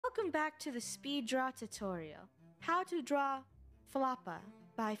Welcome back to the speed draw tutorial. How to draw floppa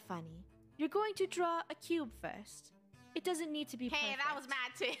by Funny. You're going to draw a cube first. It doesn't need to be perfect. Hey, that was my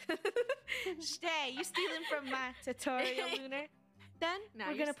tip. Stay, you stealing from my tutorial, Lunar. Then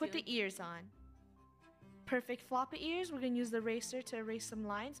we're gonna put the ears on. Perfect floppa ears. We're gonna use the eraser to erase some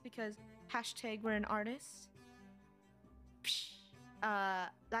lines because hashtag we're an artist.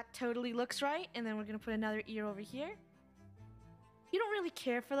 That totally looks right. And then we're gonna put another ear over here. You don't really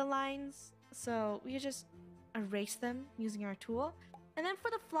care for the lines, so we just erase them using our tool. And then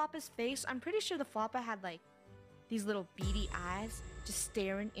for the floppa's face, I'm pretty sure the floppa had like these little beady eyes just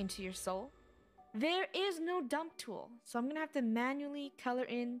staring into your soul. There is no dump tool, so I'm gonna have to manually color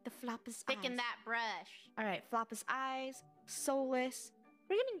in the floppa's eyes. Thicken that brush. All right, floppa's eyes, soulless.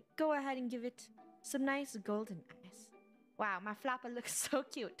 We're gonna go ahead and give it some nice golden eyes. Wow, my floppa looks so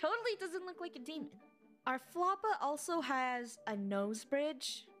cute. Totally doesn't look like a demon. Our floppa also has a nose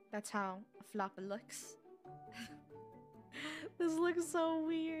bridge. That's how a floppa looks. This looks so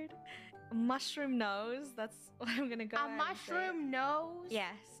weird. A mushroom nose. That's what I'm gonna go ahead and say. A mushroom nose?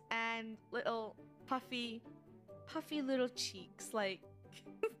 Yes, and little puffy little cheeks. Like,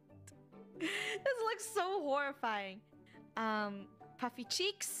 this looks so horrifying. Puffy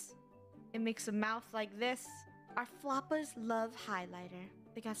cheeks. It makes a mouth like this. Our floppas love highlighter.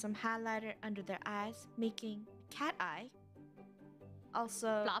 They got some highlighter under their eyes, making a cat eye. Also,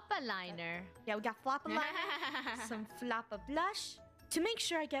 Floppa liner. Yeah, we got floppa liner, some floppa blush. To make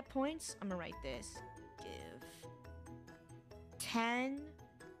sure I get points, I'm gonna write this. Give 10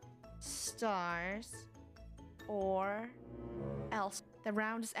 stars or else. The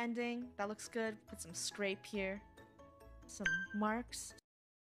round is ending. That looks good. Put some scrape here. Some marks